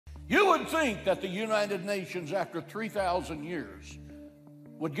You would think that the United Nations, after 3,000 years,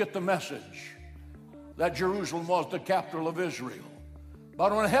 would get the message that Jerusalem was the capital of Israel.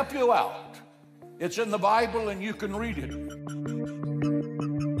 But I want to help you out. It's in the Bible and you can read it.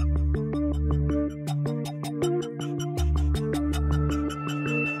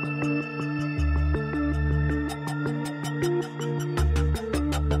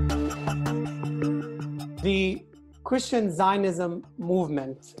 The Christian Zionism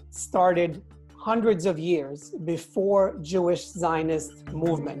movement started hundreds of years before Jewish Zionist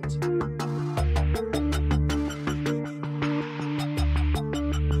movement.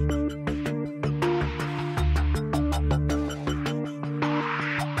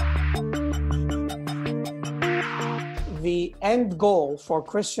 The end goal for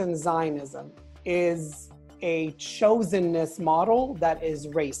Christian Zionism is a chosenness model that is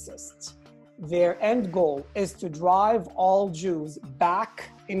racist. Their end goal is to drive all Jews back,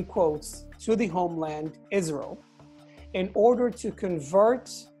 in quotes, to the homeland, Israel, in order to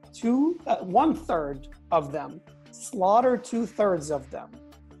convert one-third of them, slaughter two-thirds of them,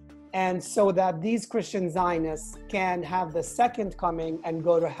 and so that these Christian Zionists can have the second coming and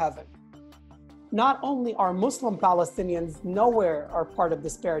go to heaven. Not only are Muslim Palestinians nowhere are part of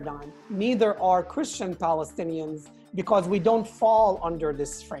this paradigm, neither are Christian Palestinians, because we don't fall under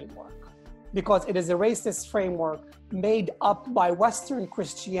this framework, because it is a racist framework made up by Western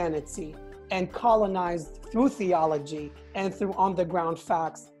Christianity and colonized through theology and through on-the-ground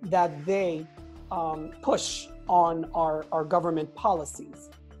facts that they push on our government policies.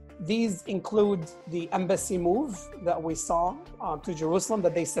 These include the embassy move that we saw to Jerusalem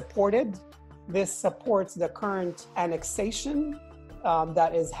that they supported. This supports the current annexation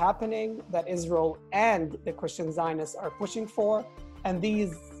that is happening, that Israel and the Christian Zionists are pushing for. And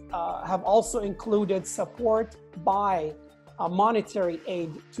these have also included support by monetary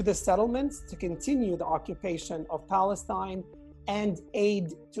aid to the settlements to continue the occupation of Palestine and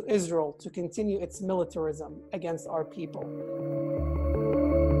aid to Israel to continue its militarism against our people.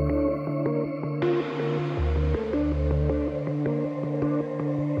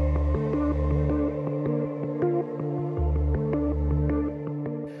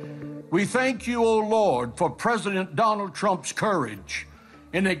 We thank you, O Lord, for President Donald Trump's courage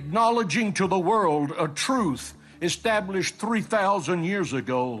in acknowledging to the world a truth established 3,000 years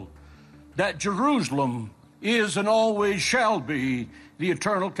ago, that Jerusalem is and always shall be the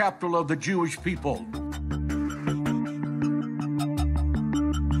eternal capital of the Jewish people.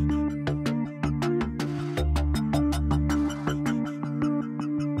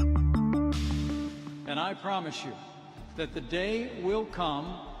 And I promise you that the day will come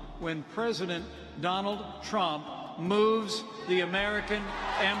when President Donald Trump moves the American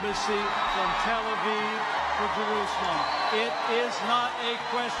embassy from Tel Aviv to Jerusalem. It is not a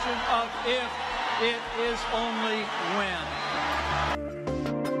question of if, it is only when.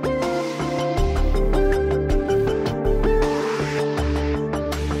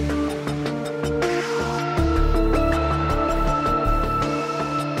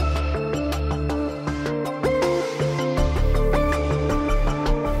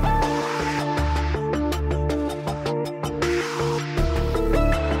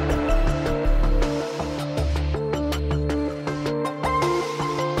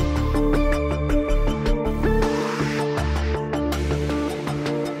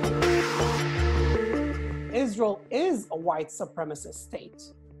 Israel is a white supremacist state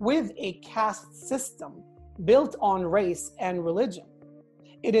with a caste system built on race and religion.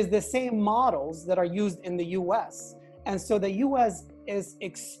 It is the same models that are used in the US. And so the US is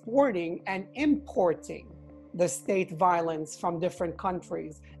exporting and importing the state violence from different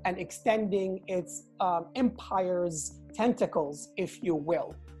countries and extending its empire's tentacles, if you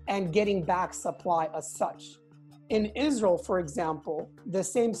will, and getting back supply as such. In Israel, for example, the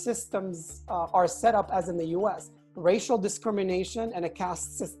same systems are set up as in the US. Racial discrimination and a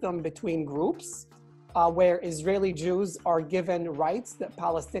caste system between groups, where Israeli Jews are given rights that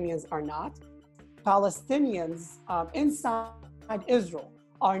Palestinians are not. Palestinians inside Israel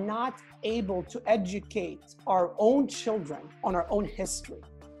are not able to educate our own children on our own history.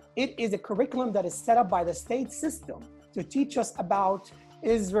 It is a curriculum that is set up by the state system to teach us about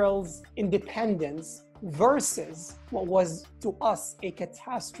Israel's independence versus what was to us a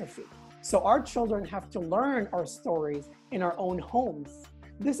catastrophe. So our children have to learn our stories in our own homes.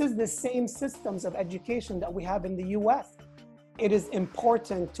 This is the same systems of education that we have in the US. It is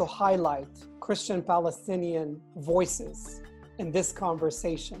important to highlight Christian Palestinian voices in this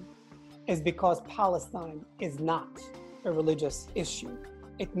conversation, is because Palestine is not a religious issue.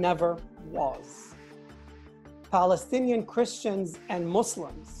 It never was. Palestinian Christians and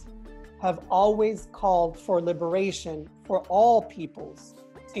Muslims have always called for liberation for all peoples,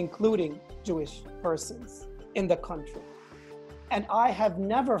 including Jewish persons in the country. And I have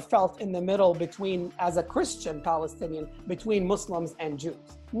never felt in the middle between, as a Christian Palestinian, between Muslims and Jews.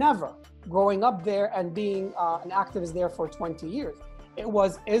 Never. Growing up there and being an activist there for 20 years. It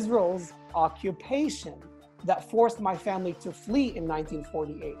was Israel's occupation that forced my family to flee in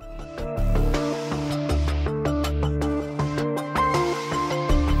 1948.